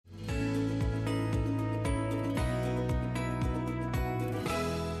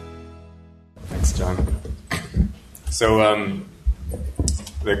Thanks, John. So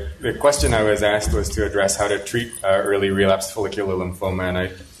the question I was asked was to address how to treat early relapsed follicular lymphoma, and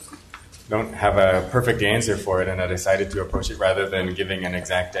I don't have a perfect answer for it, and I decided to approach it rather than giving an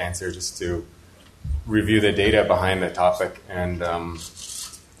exact answer, just to review the data behind the topic, and I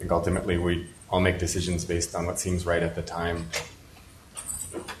think ultimately we all make decisions based on what seems right at the time.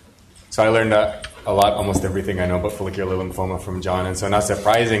 So I learned a lot, almost everything I know about follicular lymphoma from John, and so not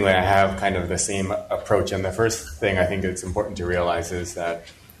surprisingly I have kind of the same approach. And the first thing I think it's important to realize is that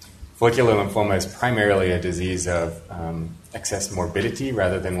follicular lymphoma is primarily a disease of excess morbidity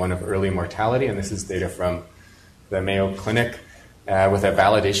rather than one of early mortality, and this is data from the Mayo Clinic with a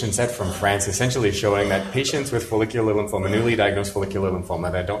validation set from France, essentially showing that patients with follicular lymphoma, newly diagnosed follicular lymphoma,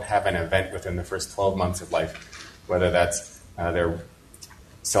 that don't have an event within the first 12 months of life, whether that's they're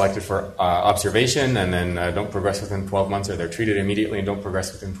selected for observation and then don't progress within 12 months, or they're treated immediately and don't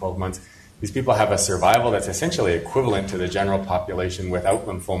progress within 12 months. These people have a survival that's essentially equivalent to the general population without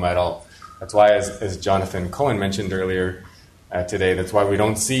lymphoma at all. That's why, as Jonathan Cohen mentioned earlier today, that's why we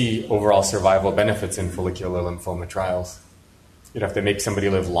don't see overall survival benefits in follicular lymphoma trials. You'd have to make somebody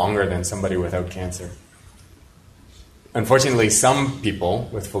live longer than somebody without cancer. Unfortunately, some people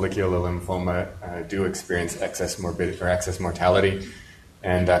with follicular lymphoma do experience excess morbidity or excess mortality.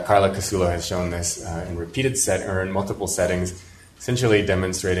 And Carla Casulo has shown this in multiple settings, essentially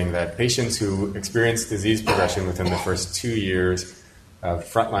demonstrating that patients who experience disease progression within the first 2 years of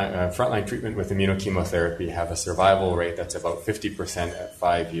frontline treatment with immunochemotherapy have a survival rate that's about 50% at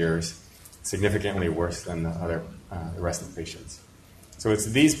 5 years, significantly worse than the rest of the patients. So it's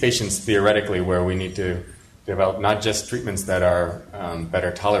these patients, theoretically, where we need to develop not just treatments that are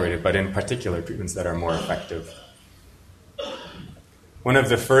better tolerated, but in particular treatments that are more effective. One of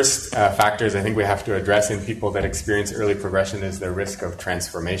the first factors I think we have to address in people that experience early progression is the risk of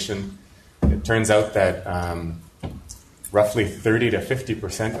transformation. It turns out that roughly 30 to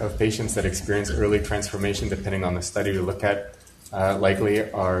 50% of patients that experience early transformation, depending on the study you look at,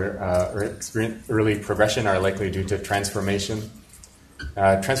 or experience early progression are likely due to transformation.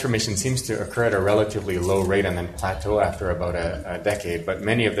 Transformation seems to occur at a relatively low rate and then plateau after about a decade, but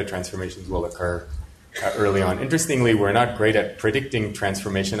many of the transformations will occur early on. Interestingly, we're not great at predicting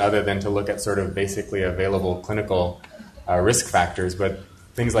transformation other than to look at sort of basically available clinical risk factors, but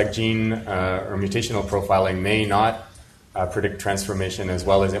things like gene or mutational profiling may not predict transformation as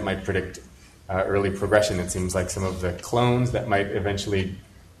well as it might predict early progression. It seems like some of the clones that might eventually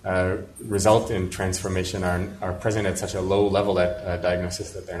result in transformation are present at such a low level at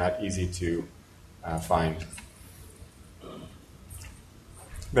diagnosis that they're not easy to find.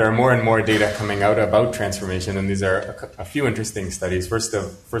 There are more and more data coming out about transformation, and these are a few interesting studies. First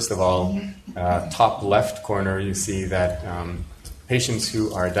of all, top left corner, you see that patients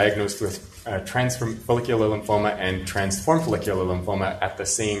who are diagnosed with follicular lymphoma and transformed follicular lymphoma at the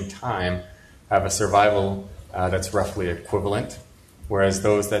same time have a survival that's roughly equivalent, whereas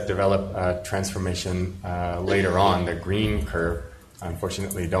those that develop transformation later on, the green curve,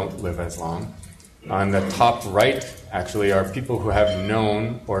 unfortunately don't live as long. On the top right, actually, are people who have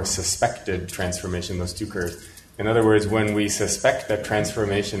known or suspected transformation, those two curves. In other words, when we suspect that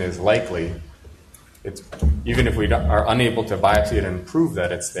transformation is likely, even if we are unable to biopsy it and prove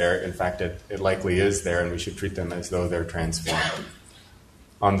that it's there, in fact, it likely is there, and we should treat them as though they're transformed.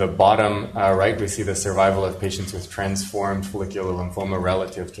 On the bottom right, we see the survival of patients with transformed follicular lymphoma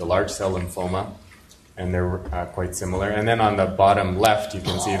relative to large cell lymphoma, and they're quite similar. And then on the bottom left, you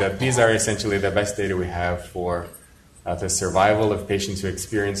can see that these are essentially the best data we have for the survival of patients who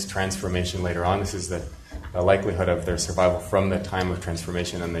experience transformation later on. This is the likelihood of their survival from the time of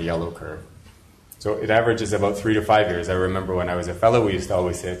transformation in the yellow curve. So it averages about 3 to 5 years. I remember when I was a fellow, we used to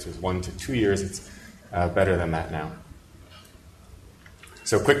always say it was 1 to 2 years. It's better than that now.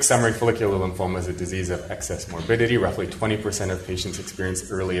 So quick summary, follicular lymphoma is a disease of excess morbidity. Roughly 20% of patients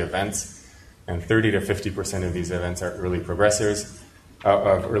experience early events, and 30 to 50% of these events are early progressors.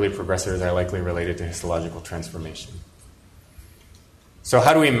 Early progressors are likely related to histological transformation. So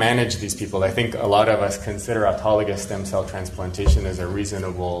how do we manage these people? I think a lot of us consider autologous stem cell transplantation as a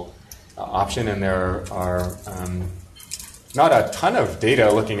reasonable option, and there are not a ton of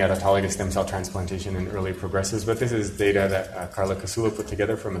data looking at autologous stem cell transplantation in early progressors, but this is data that Carla Casulo put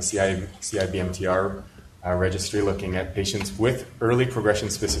together from a CIBMTR registry looking at patients with early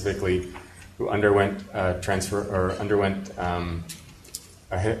progression specifically who underwent a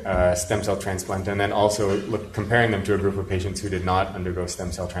stem cell transplant, and then also comparing them to a group of patients who did not undergo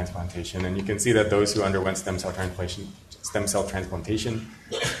stem cell transplantation. And you can see that those who underwent stem cell transplantation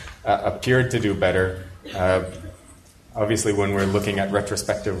appeared to do better. Obviously, when we're looking at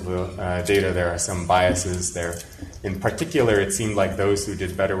retrospective data, there are some biases there. In particular, it seemed like those who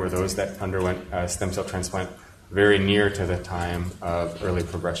did better were those that underwent stem cell transplant very near to the time of early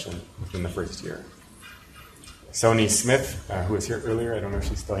progression within the first year. Sony Smith, who was here earlier, I don't know if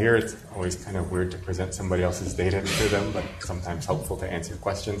she's still here. It's always kind of weird to present somebody else's data to them, but sometimes helpful to answer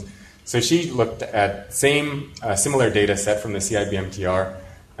questions. So she looked at similar data set from the CIBMTR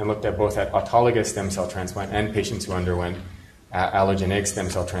and looked at both at autologous stem cell transplant and patients who underwent allogeneic stem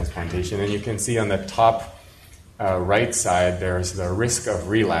cell transplantation. And you can see on the top right side, there's the risk of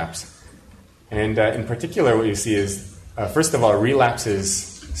relapse. And in particular, what you see is, first of all, relapses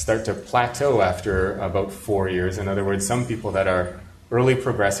start to plateau after about 4 years. In other words, some people that are early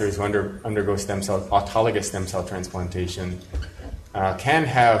progressors who undergo autologous stem cell transplantation can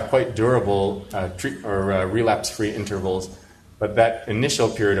have quite durable relapse-free intervals, but that initial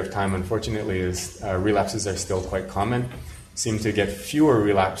period of time, unfortunately, relapses are still quite common. Seem to get fewer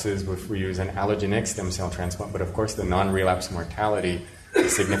relapses if we use an allogeneic stem cell transplant, but of course the non-relapse mortality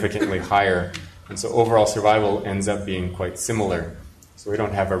is significantly higher, and so overall survival ends up being quite similar. So we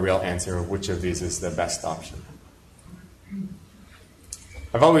don't have a real answer of which of these is the best option.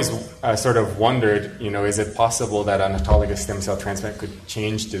 I've always sort of wondered, is it possible that an autologous stem cell transplant could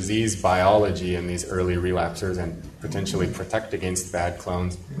change disease biology in these early relapsers and potentially protect against bad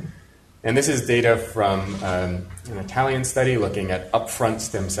clones? And this is data from an Italian study looking at upfront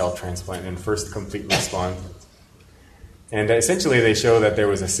stem cell transplant and first complete response. And essentially, they show that there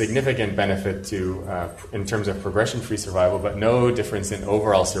was a significant benefit in terms of progression-free survival, but no difference in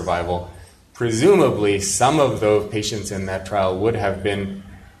overall survival. Presumably, some of those patients in that trial would have been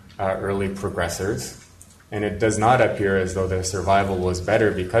early progressors, and it does not appear as though their survival was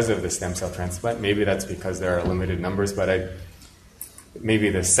better because of the stem cell transplant. Maybe that's because there are limited numbers, but maybe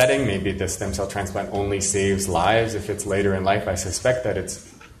the setting, maybe the stem cell transplant only saves lives if it's later in life. I suspect that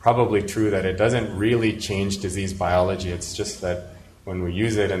it's probably true that it doesn't really change disease biology. It's just that when we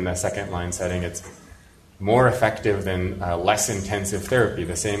use it in the second-line setting, it's more effective than less intensive therapy,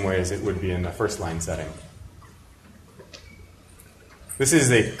 the same way as it would be in the first-line setting. This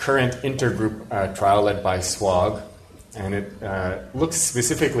is a current intergroup trial led by SWOG, and it looks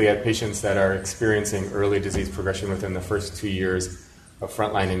specifically at patients that are experiencing early disease progression within the first 2 years of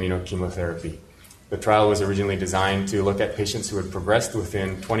frontline immunochemotherapy. The trial was originally designed to look at patients who had progressed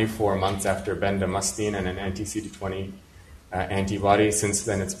within 24 months after bendamustine and an anti-CD20 antibody. Since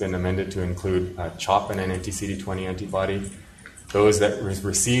then, it's been amended to include CHOP and an anti-CD20 antibody. Those that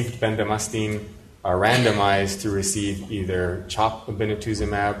received bendamustine are randomized to receive either CHOP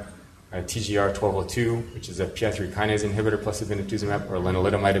obinutuzumab, TGR-1202, which is a PI3 kinase inhibitor plus obinutuzumab, or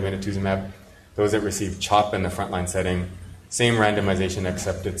lenalidomide obinutuzumab. Those that receive CHOP in the frontline setting, same randomization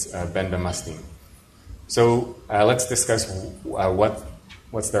except it's bendamustine. So let's discuss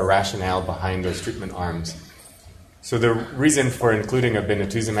what's the rationale behind those treatment arms. So the reason for including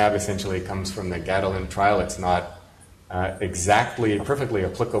obinutuzumab essentially comes from the Catalan trial. It's not exactly perfectly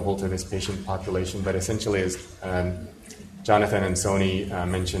applicable to this patient population, but essentially, as Jonathan and Sony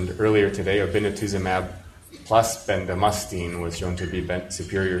mentioned earlier today, obinutuzumab plus bendamustine was shown to be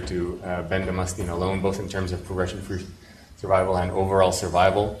superior to bendamustine alone, both in terms of progression-free survival and overall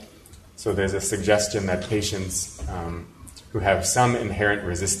survival. So there's a suggestion that patients who have some inherent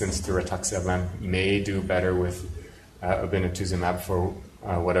resistance to rituximab may do better with obinutuzumab for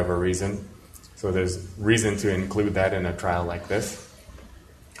whatever reason. So there's reason to include that in a trial like this.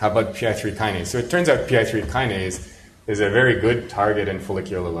 How about PI3 kinase? So it turns out PI3 kinase is a very good target in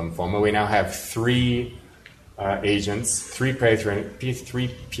follicular lymphoma. We now have three agents, three PI3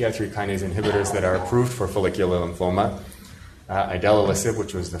 kinase inhibitors that are approved for follicular lymphoma. Idelalisib,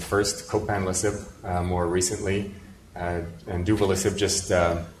 which was the first, copanlisib more recently, and duvelisib just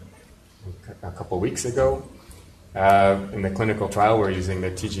a couple weeks ago. In the clinical trial, we're using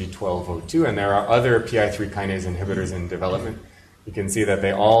the TG-1202, and there are other PI3 kinase inhibitors in development. You can see that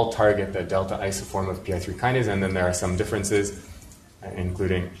they all target the delta isoform of PI3 kinase, and then there are some differences,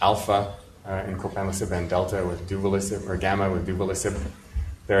 including alpha in copanlisib and delta with duvelisib, or gamma with duvelisib.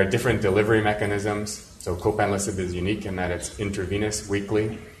 There are different delivery mechanisms. So copanlisib is unique in that it's intravenous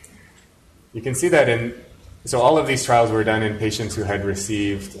weekly. You can see that so all of these trials were done in patients who had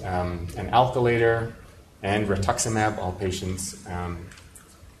received an alkylator and rituximab. All patients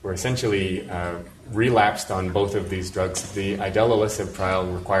were essentially relapsed on both of these drugs. The idelalisib trial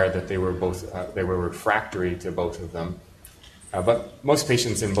required that they were refractory to both of them. But most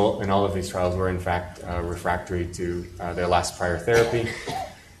patients in all of these trials were in fact refractory to their last prior therapy.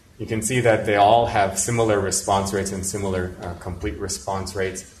 You can see that they all have similar response rates and similar complete response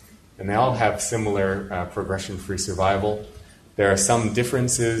rates. and they all have similar progression-free survival. There are some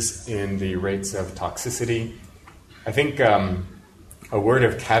differences in the rates of toxicity. I think a word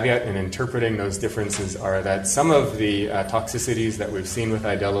of caveat in interpreting those differences are that some of the toxicities that we've seen with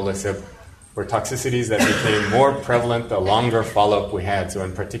idelalisib were toxicities that became more prevalent the longer follow-up we had. So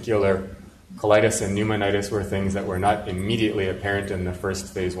in particular, colitis and pneumonitis were things that were not immediately apparent in the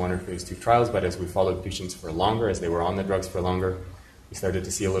first phase 1 or phase 2 trials, but as we followed patients for longer, as they were on the drugs for longer, we started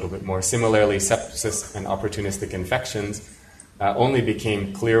to see a little bit more. Similarly, sepsis and opportunistic infections only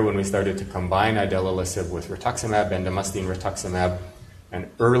became clear when we started to combine idelalisib with rituximab, bendamustine, rituximab, and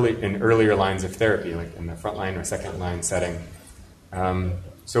in earlier lines of therapy, like in the frontline or second-line setting.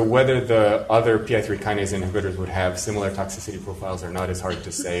 So whether the other PI3 kinase inhibitors would have similar toxicity profiles or not is hard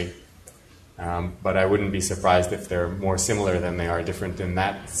to say. But I wouldn't be surprised if they're more similar than they are different in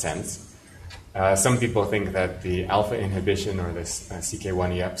that sense. Some people think that the alpha inhibition or this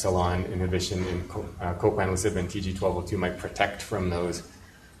CK1E epsilon inhibition in copanlisib and TG1202 might protect from those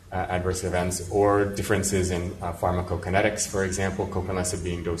adverse events, or differences in pharmacokinetics, for example, copanlisib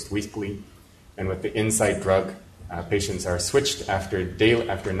being dosed weekly. And with the Insight drug, patients are switched after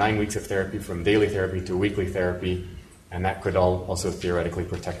 9 weeks of therapy from daily therapy to weekly therapy, and that could also theoretically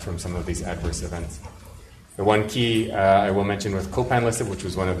protect from some of these adverse events. The one key I will mention with copanlisib, which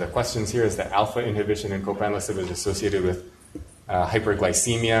was one of the questions here, is that alpha inhibition in copanlisib is associated with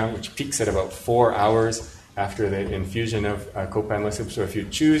hyperglycemia, which peaks at about 4 hours after the infusion of copanlisib. So if you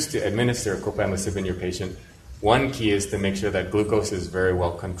choose to administer copanlisib in your patient, one key is to make sure that glucose is very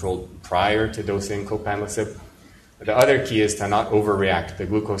well controlled prior to dosing copanlisib. The other key is to not overreact. The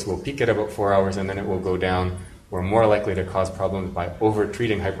glucose will peak at about 4 hours and then it will go down. We're more likely to cause problems by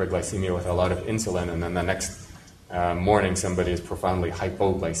over-treating hyperglycemia with a lot of insulin, and then the next morning somebody is profoundly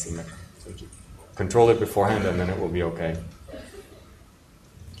hypoglycemic. So control it beforehand and then it will be okay.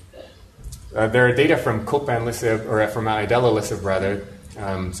 There are data from copanlisib, or from idelalisib rather.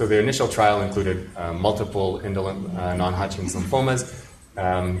 So the initial trial included multiple indolent non-Hodgkin's lymphomas.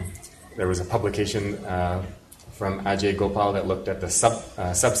 There was a publication from Ajay Gopal that looked at the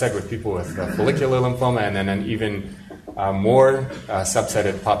subset with people with follicular lymphoma, and then an even more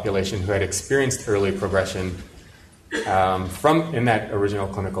subsetted population who had experienced early progression in that original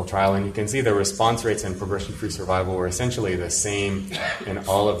clinical trial. And you can see the response rates and progression-free survival were essentially the same in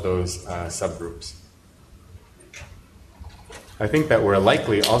all of those subgroups. I think that we're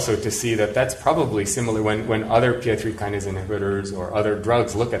likely also to see that that's probably similar when other PI3 kinase inhibitors or other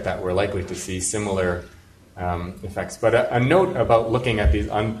drugs look at that, we're likely to see similar effects. But a note about looking at these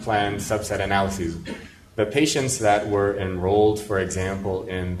unplanned subset analyses. The patients that were enrolled, for example,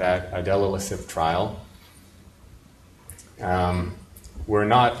 in that idelalisib trial were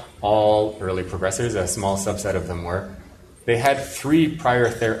not all early progressors. A small subset of them were. They had of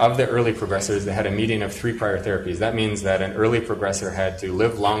the early progressors, they had a median of 3 prior therapies. That means that an early progressor had to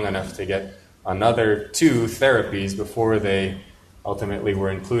live long enough to get another 2 therapies before they ultimately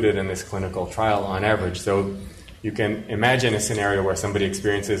were included in this clinical trial on average. So you can imagine a scenario where somebody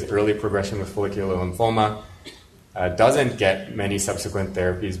experiences early progression with follicular lymphoma, doesn't get many subsequent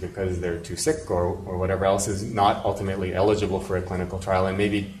therapies because they're too sick or whatever else, is not ultimately eligible for a clinical trial, and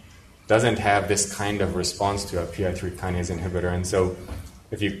maybe doesn't have this kind of response to a PI3 kinase inhibitor. And so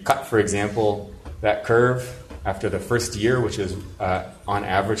if you cut, for example, that curve after the first year, which is on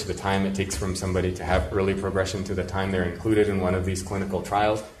average the time it takes from somebody to have early progression to the time they're included in one of these clinical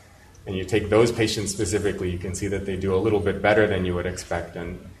trials, and you take those patients specifically, you can see that they do a little bit better than you would expect.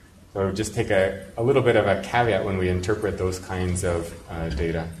 And so just take a little bit of a caveat when we interpret those kinds of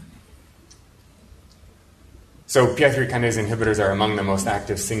data. So PI3 kinase inhibitors are among the most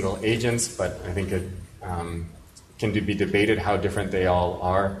active single agents, but I think it can be debated how different they all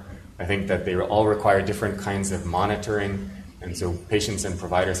are. I think that they all require different kinds of monitoring, and so patients and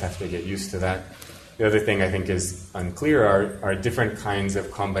providers have to get used to that. The other thing I think is unclear are different kinds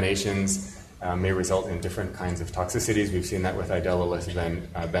of combinations may result in different kinds of toxicities. We've seen that with idelalisib and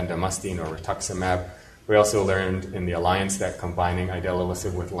bendamustine or rituximab. We also learned in the alliance that combining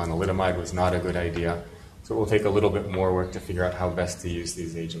idelalisib with lenalidomide was not a good idea. So it will take a little bit more work to figure out how best to use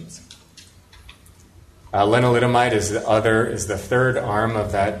these agents. Lenalidomide is the third arm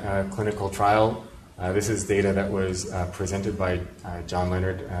of that clinical trial. This is data that was presented by John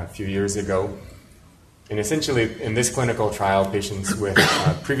Leonard a few years ago. And essentially, in this clinical trial, patients with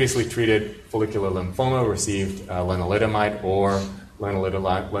previously treated follicular lymphoma received lenalidomide or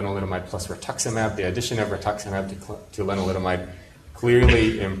lenalidomide plus rituximab. The addition of rituximab to lenalidomide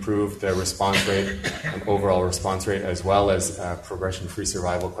clearly improved the response rate and overall response rate, as well as progression-free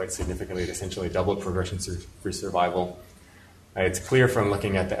survival quite significantly. It essentially doubled progression-free survival. It's clear from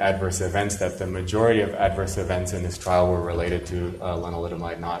looking at the adverse events that the majority of adverse events in this trial were related to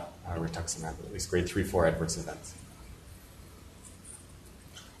lenalidomide, not rituximab, at least grade 3-4 adverse events.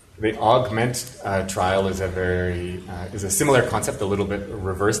 The AUGMENT trial is a similar concept, a little bit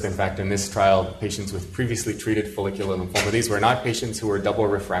reversed. In fact, in this trial, patients with previously treated follicular lymphoma, these were not patients who were double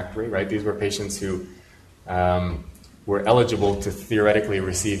refractory, right? These were patients who were eligible to theoretically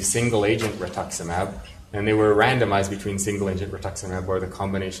receive single-agent rituximab, and they were randomized between single-agent rituximab or the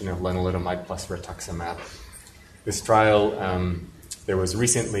combination of lenalidomide plus rituximab. This trial, there was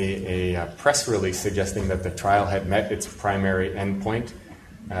recently a press release suggesting that the trial had met its primary endpoint.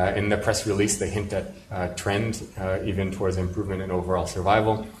 In the press release, they hint at a trend even towards improvement in overall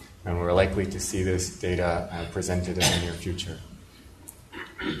survival, and we're likely to see this data presented in the near future.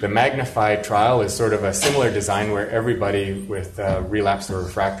 The MAGNIFY trial is sort of a similar design where everybody with relapsed or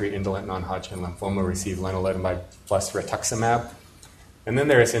refractory indolent non-Hodgkin lymphoma receive lenalidomide plus rituximab, and then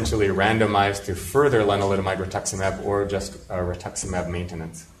they're essentially randomized to further lenalidomide rituximab or just rituximab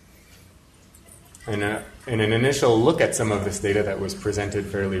maintenance. In an initial look at some of this data that was presented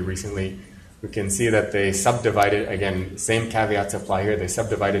fairly recently, we can see that they subdivided, again, same caveats apply here, they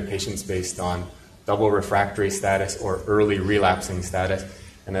subdivided patients based on double refractory status or early relapsing status,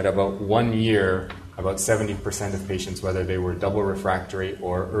 and at about 1 year, about 70% of patients, whether they were double refractory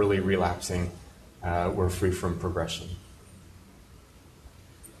or early relapsing, were free from progression.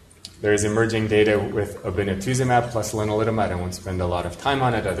 There is emerging data with obinutuzumab plus lenalidomide. I won't spend a lot of time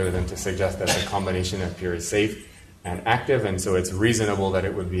on it other than to suggest that the combination appears safe and active, and so it's reasonable that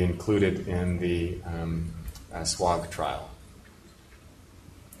it would be included in the SWOG trial.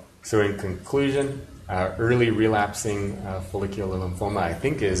 So in conclusion, early relapsing follicular lymphoma, I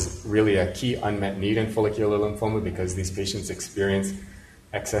think, is really a key unmet need in follicular lymphoma because these patients experience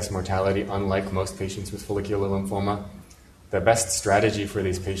excess mortality, unlike most patients with follicular lymphoma. The best strategy for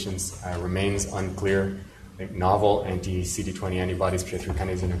these patients remains unclear. I think novel anti-CD20 antibodies, PI3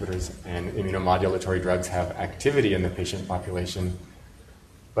 kinase inhibitors, and immunomodulatory drugs have activity in the patient population.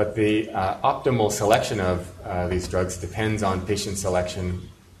 But the optimal selection of these drugs depends on patient selection,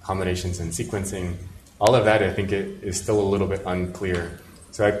 combinations, and sequencing. All of that, I think, is still a little bit unclear.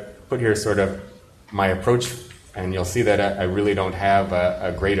 So I put here sort of my approach, and you'll see that I really don't have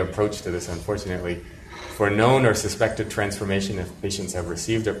a great approach to this, unfortunately. For known or suspected transformation, if patients have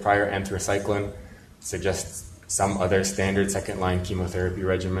received a prior anthracycline, suggest some other standard second-line chemotherapy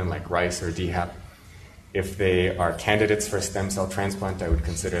regimen like RICE or DHAP. If they are candidates for stem cell transplant, I would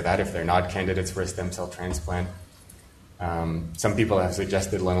consider that. If they're not candidates for a stem cell transplant, some people have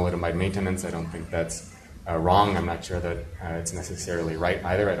suggested lenalidomide maintenance. I don't think that's wrong. I'm not sure that it's necessarily right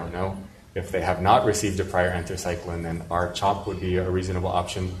either. I don't know. If they have not received a prior anthracycline, then R-CHOP would be a reasonable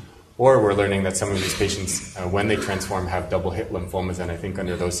option. Or we're learning that some of these patients, when they transform, have double-hit lymphomas, and I think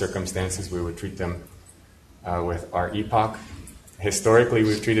under those circumstances we would treat them with R-EPOCH. Historically,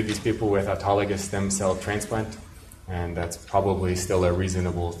 we've treated these people with autologous stem cell transplant, and that's probably still a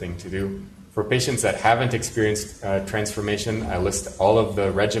reasonable thing to do. For patients that haven't experienced transformation, I list all of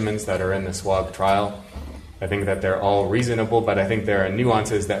the regimens that are in the SWOG trial. I think that they're all reasonable, but I think there are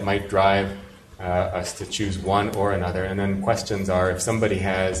nuances that might drive us to choose one or another. And then questions are, if somebody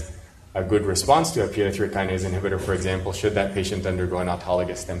has a good response to a PI3 kinase inhibitor, for example, should that patient undergo an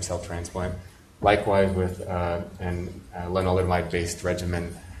autologous stem cell transplant? Likewise with an lenalidomide-based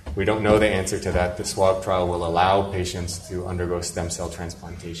regimen. We don't know the answer to that. The SWOG trial will allow patients to undergo stem cell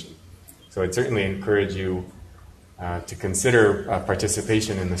transplantation. So I'd certainly encourage you to consider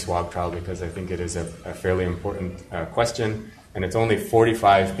participation in the SWOG trial because I think it is a fairly important question, and it's only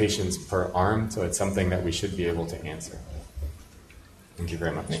 45 patients per arm, so it's something that we should be able to answer. Thank you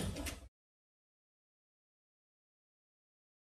very much.